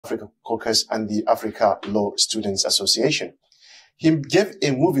Africa Caucus and the Africa Law Students Association. He gave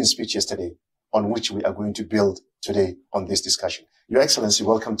a moving speech yesterday on which we are going to build today on this discussion. Your Excellency,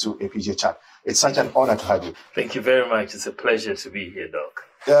 welcome to APJ Chat. It's such an honor to have you. Thank you very much. It's a pleasure to be here,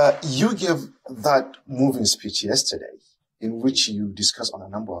 Doc. You gave that moving speech yesterday in which you discussed on a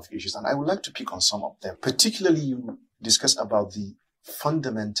number of issues, and I would like to pick on some of them. Particularly, you discussed about the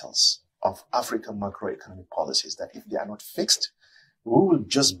fundamentals of African macroeconomic policies, that if they are not fixed, we will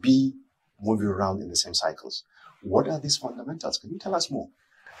just be moving around in the same cycles. What are these fundamentals? Can you tell us more?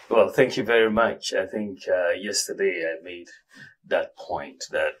 Well, thank you very much. I think yesterday I made that point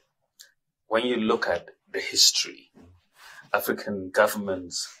that when you look at the history, African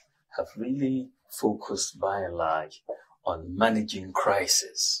governments have really focused by and large on managing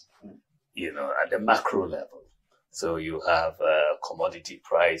crisis, at the macro level. So you have commodity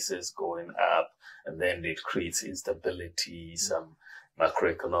prices going up, and then it creates instability, some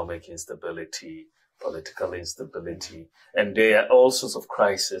macroeconomic instability, political instability, and there are all sorts of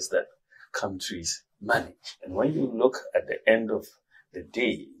crises that countries manage. And when you look at the end of the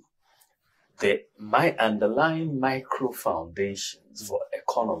day, my underlying micro foundations for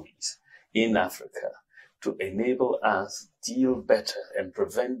economies in Africa to enable us deal better and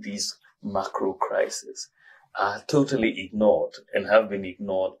prevent these macro crises are totally ignored and have been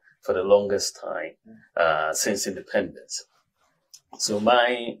ignored for the longest time since independence. So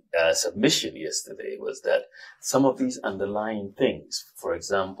my submission yesterday was that some of these underlying things, for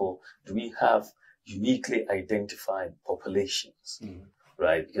example, do we have uniquely identified populations,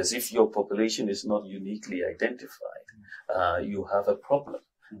 right? Because if your population is not uniquely identified, you have a problem.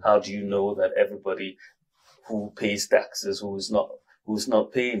 How do you know that everybody who pays taxes, who's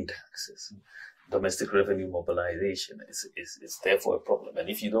not paying taxes? Domestic revenue mobilization is therefore a problem. And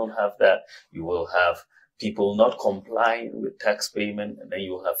if you don't have that, you will have people not complying with tax payment, and then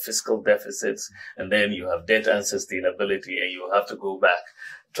you have fiscal deficits, and then you have debt unsustainability, and you have to go back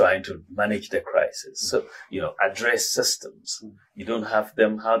trying to manage the crisis. So, address systems. You don't have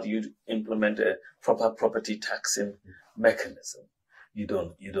them. How do you implement a proper property taxing mechanism? You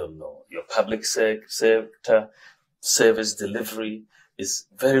don't know. Your public sector service delivery is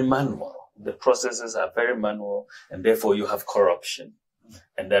very manual. The processes are very manual, and therefore you have corruption.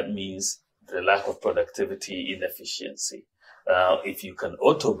 And that means the lack of productivity, inefficiency. If you can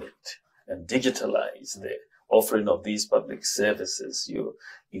automate and digitalize the offering of these public services, you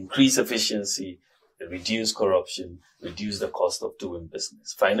increase efficiency, reduce corruption, reduce the cost of doing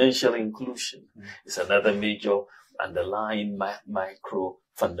business. Financial inclusion is another major underlying micro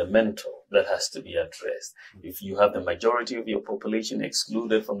fundamental that has to be addressed. If you have the majority of your population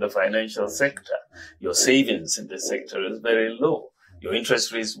excluded from the financial sector, your savings in the sector is very low. Your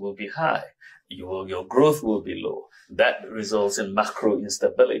interest rates will be high. Your growth will be low. That results in macro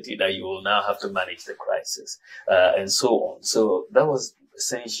instability that you will now have to manage the crisis, and so on. So that was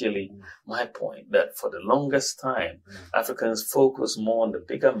essentially my point, that for the longest time, Africans focus more on the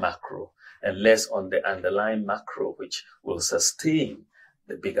bigger macro and less on the underlying macro, which will sustain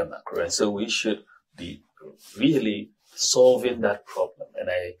the bigger macro. And so we should be really solving that problem. And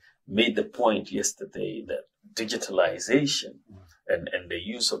I made the point yesterday that digitalization and the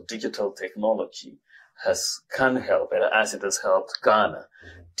use of digital technology can help, and as it has helped Ghana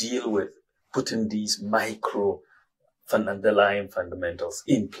deal with putting these micro underlying fundamentals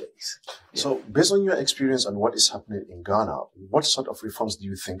in place. So based on your experience on what is happening in Ghana, what sort of reforms do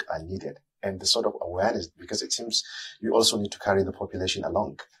you think are needed? And the sort of awareness, because it seems you also need to carry the population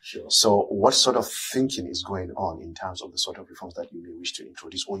along. Sure. So what sort of thinking is going on in terms of the sort of reforms that you may wish to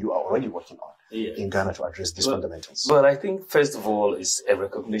introduce or you are already working on in Ghana to address these fundamentals? Well, I think first of all is a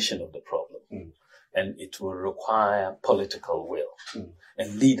recognition of the problem. And it will require political will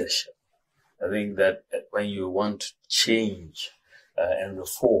and leadership. I think that when you want change and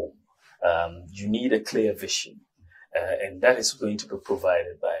reform, you need a clear vision. And that is going to be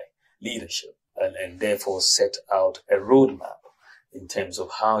provided by leadership, and therefore set out a roadmap in terms of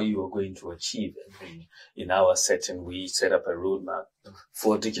how you are going to achieve it. In our setting, we set up a roadmap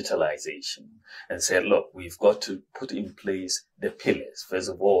for digitalization and said, look, we've got to put in place the pillars. First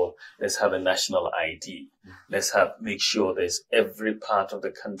of all, let's have a national ID. Let's make sure there's every part of the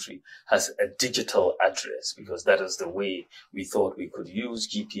country has a digital address, because that is the way we thought we could use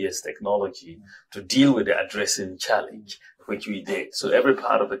GPS technology to deal with the addressing challenge, which we did. So every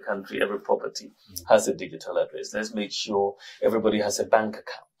part of the country, every property has a digital address. Let's make sure everybody has a bank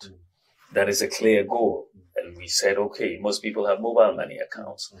account. That is a clear goal. And we said, okay, most people have mobile money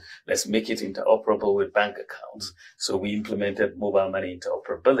accounts. Let's make it interoperable with bank accounts. So we implemented mobile money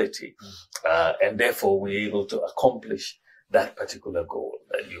interoperability. And therefore, we're able to accomplish that particular goal,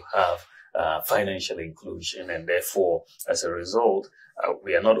 that you have financial inclusion, and therefore, as a result,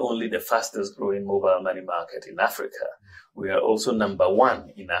 we are not only the fastest growing mobile money market in Africa, we are also number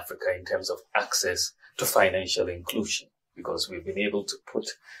one in Africa in terms of access to financial inclusion, because we've been able to put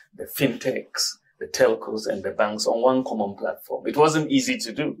the fintechs, the telcos, and the banks on one common platform. It wasn't easy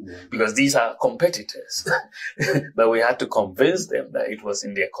to do because these are competitors, but we had to convince them that it was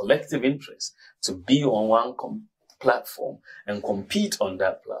in their collective interest to be on one platform and compete on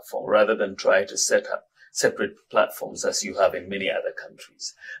that platform rather than try to set up separate platforms as you have in many other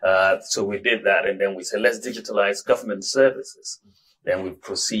countries. So we did that, and then we said, let's digitalize government services. Then we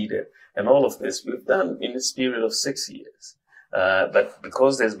proceeded. And all of this we've done in this period of 6 years. But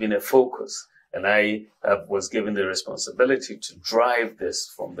because there's been a focus, and I was given the responsibility to drive this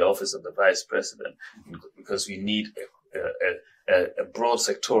from the office of the Vice President, because we need a broad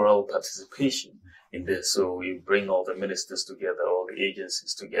sectoral participation in this. So we bring all the ministers together, all the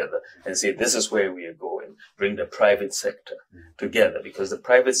agencies together, and say, this is where we are going. Bring the private sector together, because the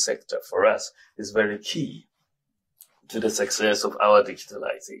private sector for us is very key to the success of our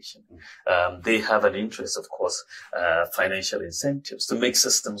digitalization. They have an interest, of course, financial incentives to make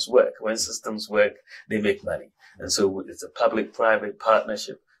systems work. When systems work, they make money. And so it's a public-private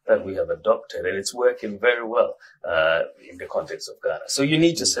partnership that we have adopted, and it's working very well in the context of Ghana. So you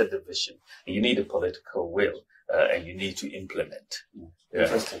need to set the vision, you need a political will, and you need to implement.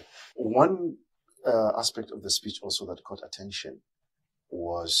 Interesting. One aspect of the speech also that caught attention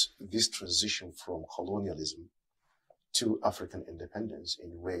was this transition from colonialism to African independence, in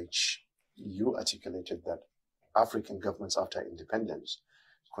which you articulated that African governments after independence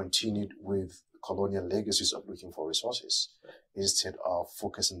continued with colonial legacies of looking for resources instead of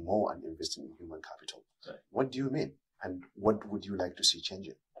focusing more on investing in human capital. Right. What do you mean? And what would you like to see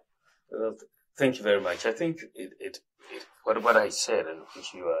changing? Thank you very much. I think what I said, and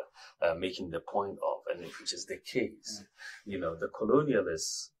which you are making the point of, and which is the case, the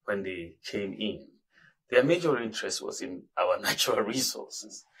colonialists, when they came in, their major interest was in our natural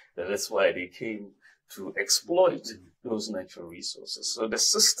resources. That's why they came to exploit those natural resources. So the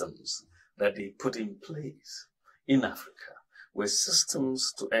systems that they put in place in Africa were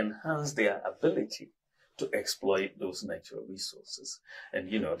systems to enhance their ability to exploit those natural resources. And,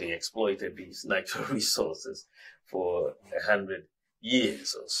 they exploited these natural resources for 100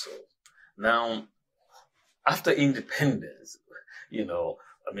 years or so. Now, after independence,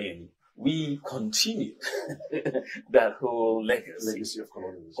 we continue that whole legacy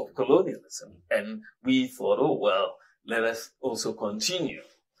of colonialism. And we thought, let us also continue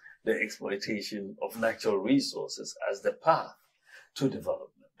the exploitation of natural resources as the path to development.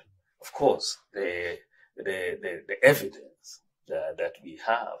 Of course, the evidence that we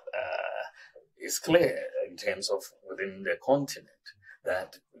have is clear in terms of within the continent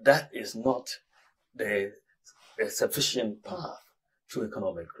that is not the sufficient path to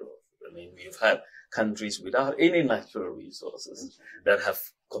economic growth. We've had countries without any natural resources that have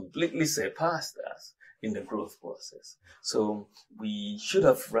completely surpassed us in the growth process. So we should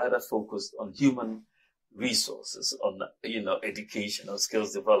have rather focused on human resources, on, education, on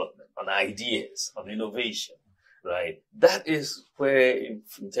skills development, on ideas, on innovation, right? That is where,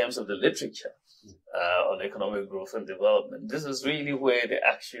 in terms of the literature on economic growth and development, this is really where the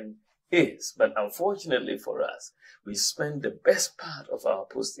action is. But unfortunately for us, we spend the best part of our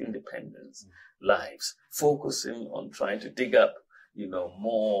post-independence lives focusing on trying to dig up,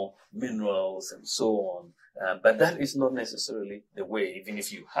 more minerals and so on. But that is not necessarily the way. Even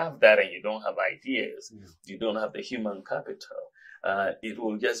if you have that and you don't have ideas, you don't have the human capital, it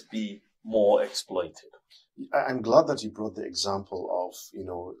will just be more exploited. I'm glad that you brought the example of,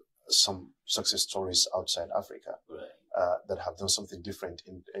 some success stories outside Africa. Right. That have done something different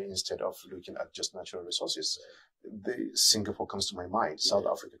instead of looking at just natural resources. Singapore comes to my mind. South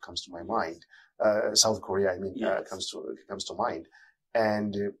Africa comes to my mind. South Korea, comes to mind.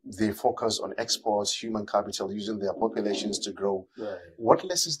 And they focus on exports, human capital, using their populations to grow. Right. What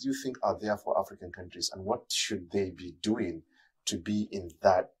lessons do you think are there for African countries, and what should they be doing to be in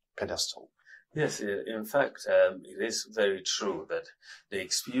that pedestal? Yes, in fact, it is very true that the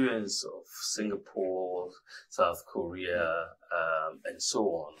experience of Singapore, South Korea, and so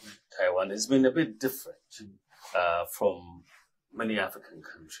on, Taiwan, has been a bit different from many African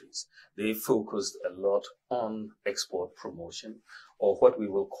countries. They focused a lot on export promotion, or what we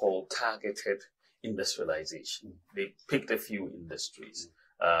will call targeted industrialization. They picked a few industries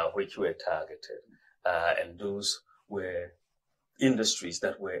which were targeted, and those were industries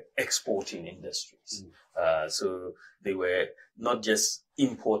that were exporting industries. So they were not just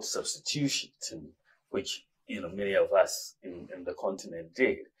import substitution, which many of us in the continent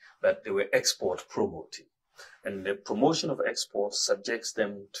did, but they were export promoting. And the promotion of exports subjects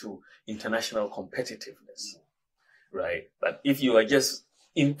them to international competitiveness, right? But if you are just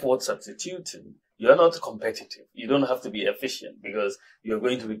import substituting, you're not competitive. You don't have to be efficient because you're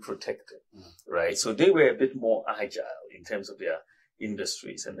going to be protected, right? So they were a bit more agile in terms of their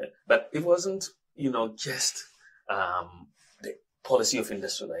industries. But it wasn't, just the policy of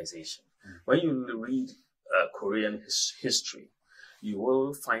industrialization. When you read Korean history, you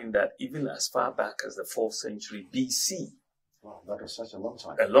will find that even as far back as the 4th century BC, wow, that was such a long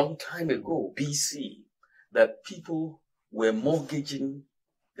time. A long time ago, BC, that people were mortgaging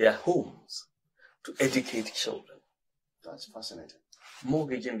their homes to educate children. That's fascinating.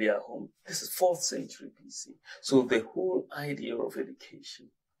 Mortgaging their home. This is 4th century BC. So the whole idea of education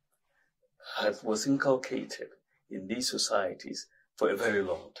was inculcated in these societies for a very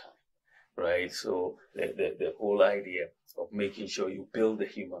long time, right? So the whole idea of making sure you build the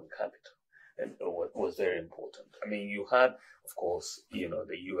human capital and was very important. I mean, you had, of course, the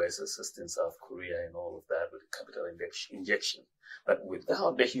U.S. assisting South Korea and all of that with the capital injection. But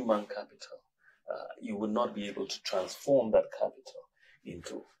without the human capital, you would not be able to transform that capital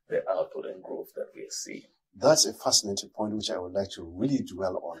into the output and growth that we are seeing. That's a fascinating point which I would like to really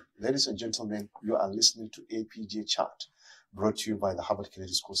dwell on. Ladies and gentlemen, you are listening to APJ Chat, brought to you by the Harvard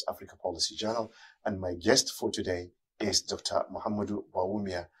Kennedy School's Africa Policy Journal. And my guest for today is Dr. Mahamudu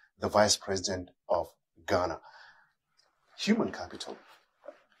Bawumia, the Vice President of Ghana. Human capital.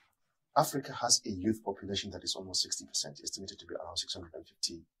 Africa has a youth population that is almost 60%, estimated to be around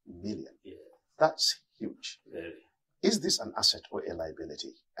 650 million. Yeah. That's huge. Very. Is this an asset or a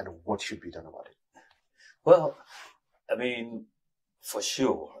liability? And what should be done about it? Well, I mean, for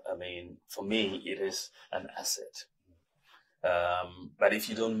sure. I mean, for me, it is an asset. But if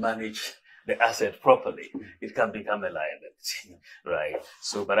you don't manage the asset properly, it can become a liability, right?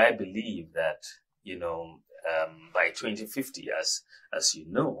 So, but I believe that, by 2050, as you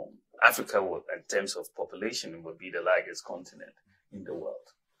know, Africa will, in terms of population, will be the largest continent in the world.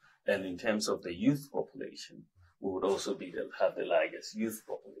 And in terms of the youth population, we would also have the largest youth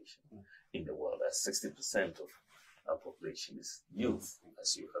population in the world, as 60% of our population is youth,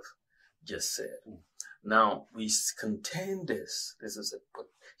 as you have just said. Now, we contend this. This is a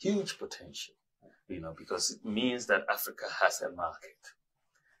huge potential, because it means that Africa has a market,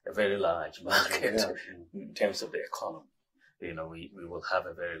 a very large market in terms of the economy. We will have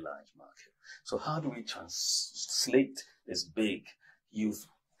a very large market. So how do we translate this big youth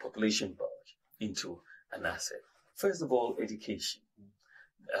population bulge into an asset? First of all, education.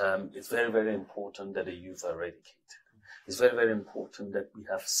 It's very, very important that the youth are educated. It's very, very important that we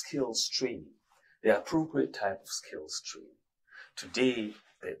have skills training, the appropriate type of skills training. Today,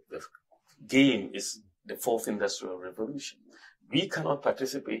 the game is the 4th industrial revolution. We cannot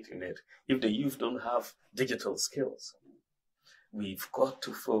participate in it if the youth don't have digital skills. We've got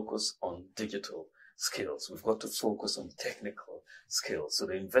to focus on digital skills. We've got to focus on technical skills. So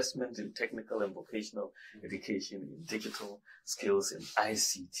the investment in technical and vocational education, in digital skills, in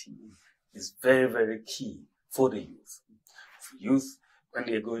ICT is very, very key for the youth. For youth, when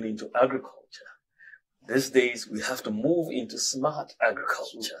they're going into agriculture, these days we have to move into smart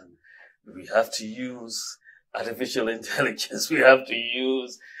agriculture. We have to use artificial intelligence. We have to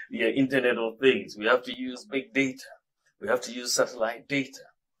use the Internet of Things. We have to use big data. We have to use satellite data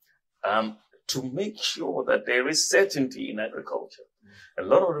to make sure that there is certainty in agriculture. A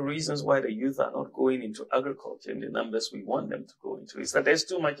lot of the reasons why the youth are not going into agriculture in the numbers we want them to go into is that there's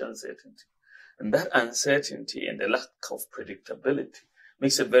too much uncertainty. And that uncertainty and the lack of predictability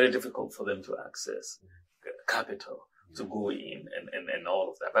makes it very difficult for them to access capital to go in and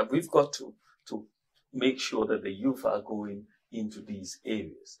all of that. But we've got to make sure that the youth are going into these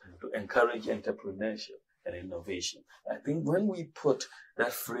areas to encourage entrepreneurship and innovation. I think when we put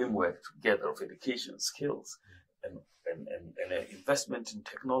that framework together of education, skills, and an investment in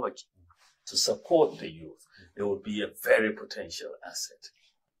technology to support the youth, there will be a very potential asset.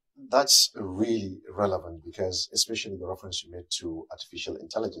 That's really relevant because, especially the reference you made to artificial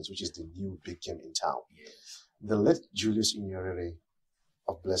intelligence, which is the new big game in town. Yes. The late Julius Nyerere,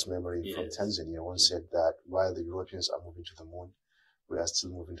 of blessed memory, from Yes. Tanzania, once said that while the Europeans are moving to the moon, we are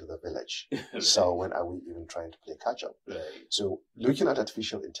still moving to the village. So when are we even trying to play catch up? Right. So looking at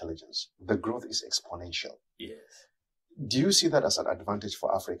artificial intelligence, the growth is exponential. Yes. Do you see that as an advantage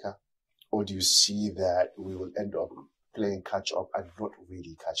for Africa? Or do you see that we will end up playing catch up and not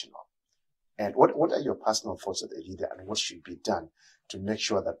really catching up? And what are your personal thoughts as a leader, and what should be done to make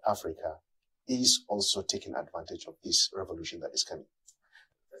sure that Africa is also taking advantage of this revolution that is coming?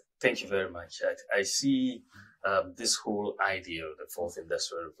 Thank you very much. I see this whole idea of the fourth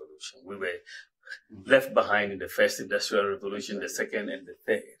industrial revolution. We were left behind in the first industrial revolution, the second and the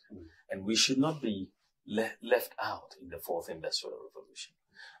third. And we should not be left out in the fourth industrial revolution.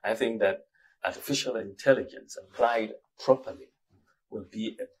 I think that artificial intelligence applied properly will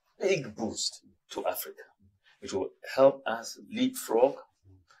be a big boost to Africa. It will help us leapfrog.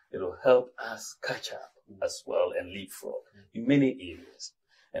 It will help us catch up as well and leapfrog in many areas.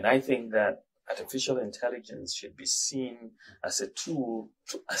 And I think that artificial intelligence should be seen as a tool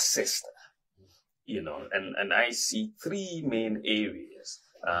to assist, and I see three main areas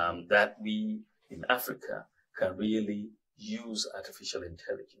that we in Africa can really use artificial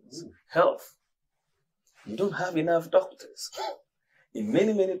intelligence. Health. You don't have enough doctors. In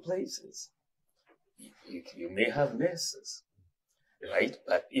many, many places, you may have nurses, right?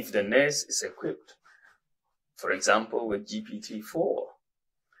 But if the nurse is equipped, for example, with GPT-4,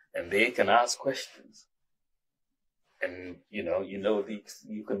 and they can ask questions, and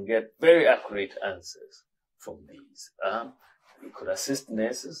you can get very accurate answers from these. They could assist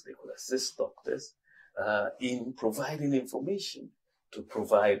nurses, they could assist doctors in providing information to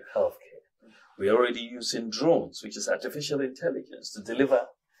provide healthcare. We're already using drones, which is artificial intelligence, to deliver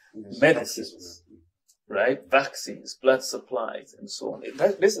medicines, right? Vaccines, blood supplies, and so on.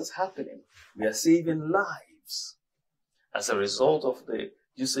 This is happening. We are saving lives as a result of the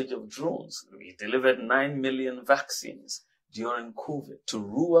usage of drones. We delivered 9 million vaccines during COVID to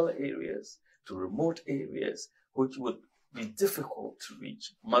rural areas, to remote areas, which would be difficult to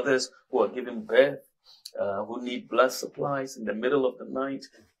reach. Mothers who are giving birth, who need blood supplies in the middle of the night,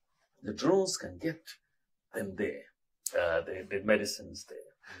 the drones can get them there, the medicines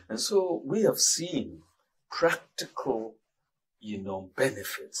there. And so we have seen practical,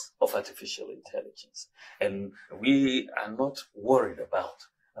 benefits of artificial intelligence. And we are not worried about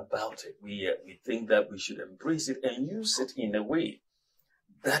it. We think that we should embrace it and use it in a way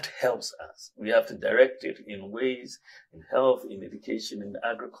that helps us. We have to direct it in ways in health, in education, in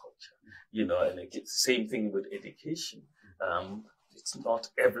agriculture, and it's the same thing with education. It's not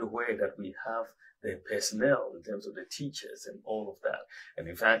everywhere that we have the personnel in terms of the teachers and all of that. And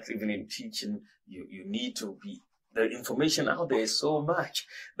in fact, even in teaching, you need to be, the information out there is so much,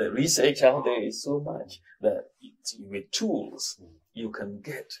 the research out there is so much that with tools, you can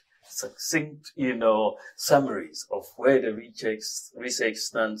get succinct, summaries of where the research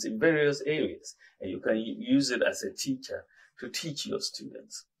stands in various areas. And you can use it as a teacher to teach your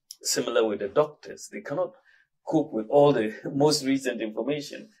students. Similar with the doctors, they cannot cope with all the most recent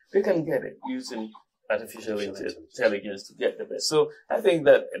information. They can get it using artificial intelligence to get the best. So I think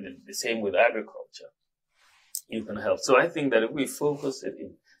that, and the same with agriculture, you can help. So I think that if we focus it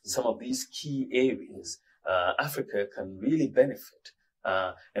in some of these key areas, Africa can really benefit.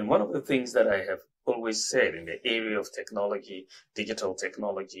 And one of the things that I have always said in the area of technology, digital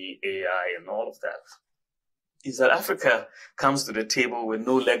technology, AI, and all of that, is that Africa comes to the table with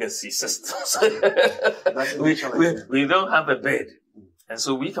no legacy systems. we don't have a bed. And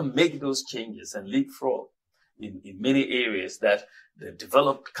so we can make those changes and leapfrog in many areas that the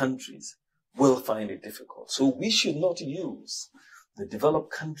developed countries will find it difficult. So we should not use the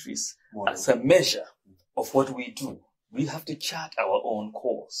developed countries as a measure of what we do. We have to chart our own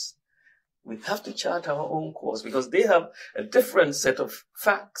course. We have to chart our own course because they have a different set of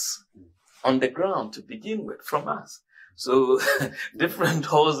facts on the ground to begin with from us. So different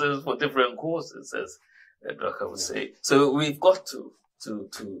horses for different courses, as Draka would say. So we've got to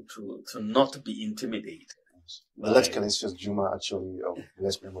not be intimidated. The late Calisius Juma, actually, of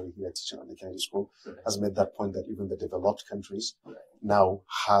blessed memory here, teaching at the Kennedy School, has made that point that even the developed countries now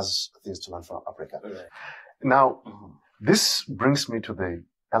has things to learn from Africa. Now, this brings me to the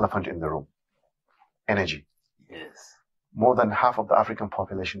elephant in the room. Energy. Yes. More than half of the African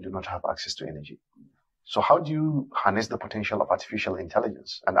population do not have access to energy. So how do you harness the potential of artificial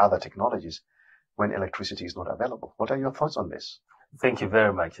intelligence and other technologies when electricity is not available? What are your thoughts on this? Thank you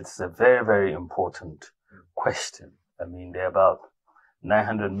very much. It's a very, very important question. I mean, there are about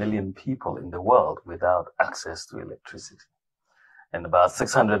 900 million people in the world without access to electricity. And about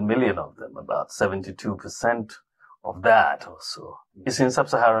 600 million of them, about 72% of that or so, is in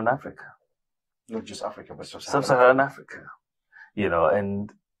sub-Saharan Africa. Not just Africa, but sub-Saharan Africa.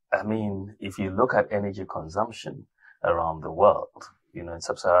 And I mean, if you look at energy consumption around the world, in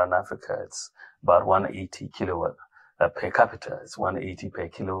sub-Saharan Africa, it's about 180 kilowatt per capita. It's 180 per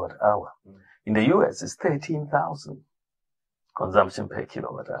kilowatt hour. In the US, it's 13,000 consumption per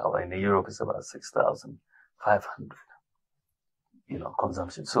kilowatt hour. In Europe, it's about 6,500,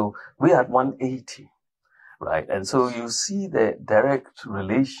 consumption. So we're at 180. right? And so you see the direct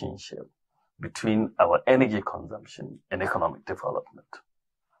relationship between our energy consumption and economic development.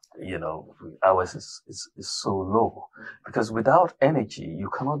 Ours is so low because without energy, you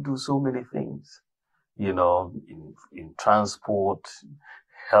cannot do so many things, in transport,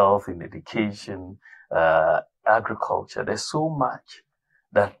 health, in education, agriculture. There's so much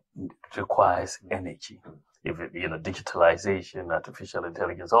that requires energy. If digitalization, artificial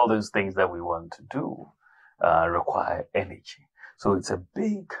intelligence, all those things that we want to do require energy. So it's a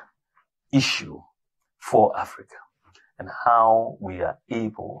big issue for Africa and how we are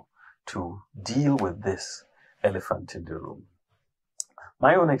able to deal with this elephant in the room.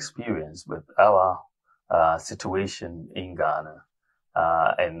 My own experience with our situation in Ghana,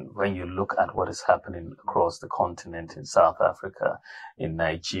 and when you look at what is happening across the continent in South Africa, in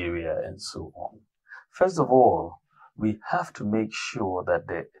Nigeria, and so on. First of all, we have to make sure that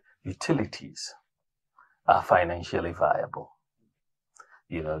the utilities are financially viable.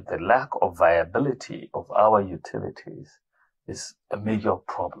 The lack of viability of our utilities is a major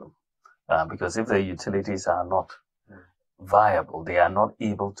problem because if the utilities are not viable, they are not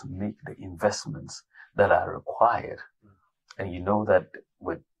able to make the investments that are required. And you know that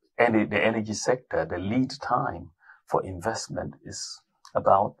with the energy sector, the lead time for investment is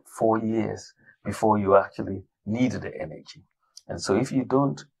about 4 years before you actually need the energy. And so if you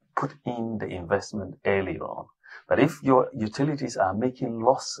don't put in the investment early on, but if your utilities are making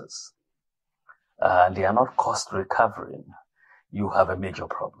losses, they are not cost recovering, you have a major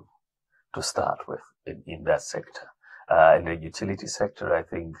problem to start with in that sector. In the utility sector, I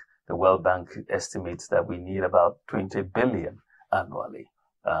think the World Bank estimates that we need about 20 billion annually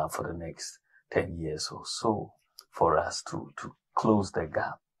for the next 10 years or so for us to close the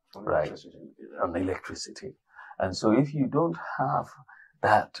gap, right, on electricity. And so if you don't have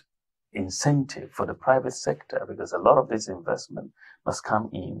that incentive for the private sector, because a lot of this investment must come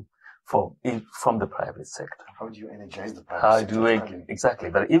in from the private sector. How do you energize the private sector? Exactly.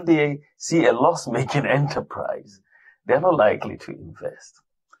 But if they see a loss-making enterprise, they're not likely to invest.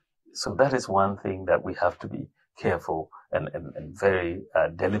 So that is one thing that we have to be careful and very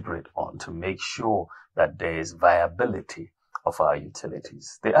deliberate on to make sure that there is viability of our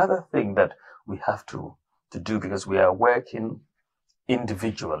utilities. The other thing that we have to do, because we are working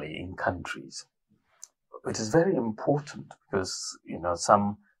individually in countries, it is very important because,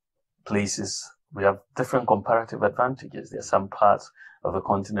 some places we have different comparative advantages. There are some parts of the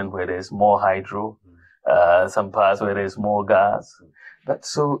continent where there's more hydro, some parts where there's more gas. But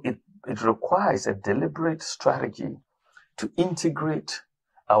so it requires a deliberate strategy to integrate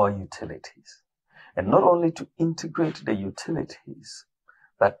our utilities. And not only to integrate the utilities,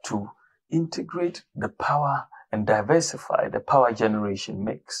 but to integrate the power and diversify the power generation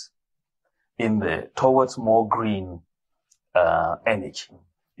mix towards more green energy.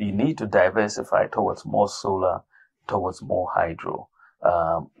 You need to diversify towards more solar, towards more hydro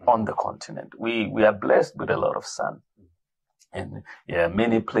on the continent. We are blessed with a lot of sun. And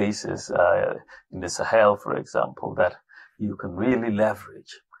many places in the Sahel, for example, that you can really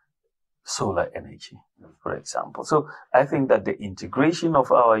leverage solar energy, for example. So I think that the integration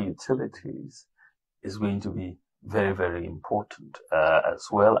of our utilities is going to be very, very important, as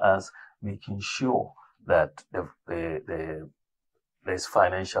well as making sure that there's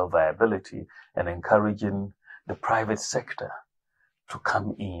financial viability and encouraging the private sector to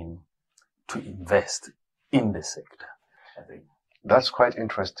come in to invest in the sector. I think that's quite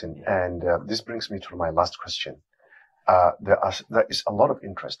interesting. And this brings me to my last question. There is a lot of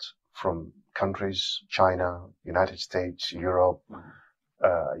interest from countries, China, United States, Europe,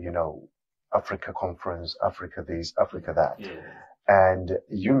 Africa Conference, Africa this, Africa that. Yeah. And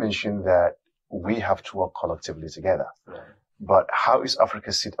you mentioned that we have to work collectively together. Right. But how is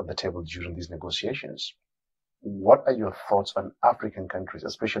Africa sit at the table during these negotiations? What are your thoughts on African countries,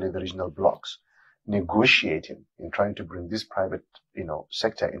 especially the regional blocs, negotiating in trying to bring this private,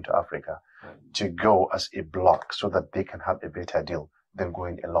 sector into Africa to go as a bloc so that they can have a better deal than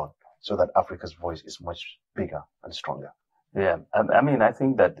going alone, so that Africa's voice is much bigger and stronger? Yeah, I mean, I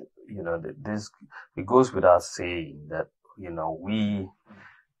think that, it goes without saying that, we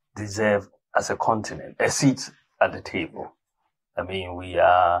deserve as a continent a seat at the table. I mean, we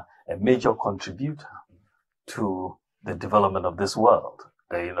are a major contributor to the development of this world,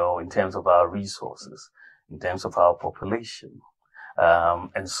 in terms of our resources, in terms of our population,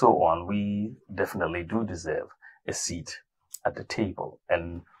 and so on. We definitely do deserve a seat at the table.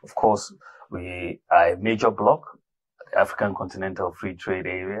 And of course, we are a major bloc. The African Continental Free Trade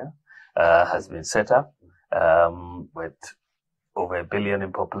Area has been set up with over 1 billion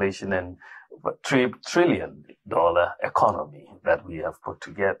in population and $3 trillion economy that we have put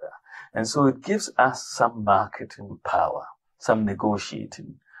together. And so it gives us some marketing power, some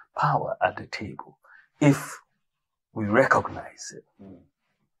negotiating power at the table, if we recognize it.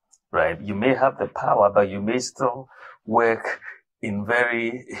 Right? You may have the power, but you may still work in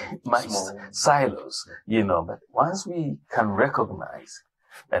very much silos, but once we can recognize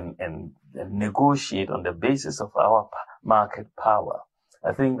and negotiate on the basis of our market power,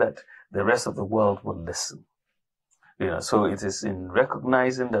 I think that the rest of the world will listen. So it is in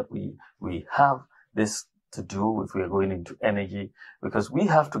recognizing that we have this to do if we are going into energy, because we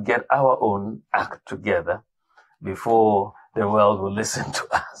have to get our own act together before the world will listen to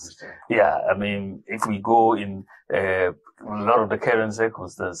us. Yeah, I mean, if we go in a lot of the current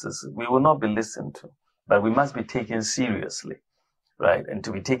circumstances, we will not be listened to, but we must be taken seriously, right? And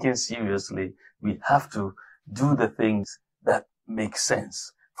to be taken seriously, we have to do the things that make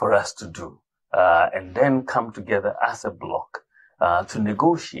sense for us to do, and then come together as a bloc to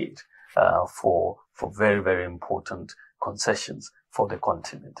negotiate for very, very important concessions for the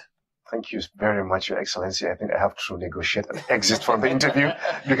continent. Thank you very much, Your Excellency. I think I have to negotiate an exit from the interview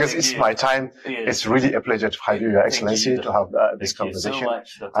because it's my time. Yes. It's really a pleasure to have you, Your Excellency, to have this conversation. Thank you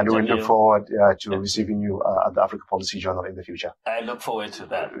so much, and we look forward to receiving you at the Africa Policy Journal in the future. I look forward to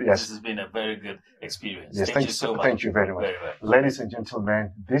that. Yes. This has been a very good experience. Yes, thank you so much. Thank you very much. Ladies and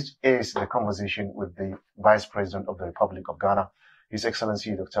gentlemen, this is the conversation with the Vice President of the Republic of Ghana, His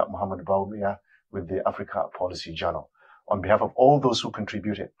Excellency Dr. Mahamudu Bawumia, with the Africa Policy Journal. On behalf of all those who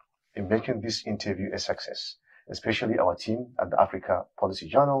contributed in making this interview a success, especially our team at the Africa Policy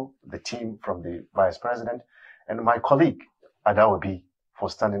Journal, the team from the Vice President, and my colleague, Adawabi, for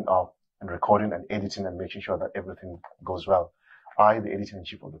standing up and recording and editing and making sure that everything goes well. I, the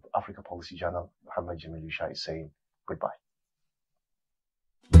Editor-in-Chief of the Africa Policy Journal, Muhammad Jamil Yusha, is saying goodbye.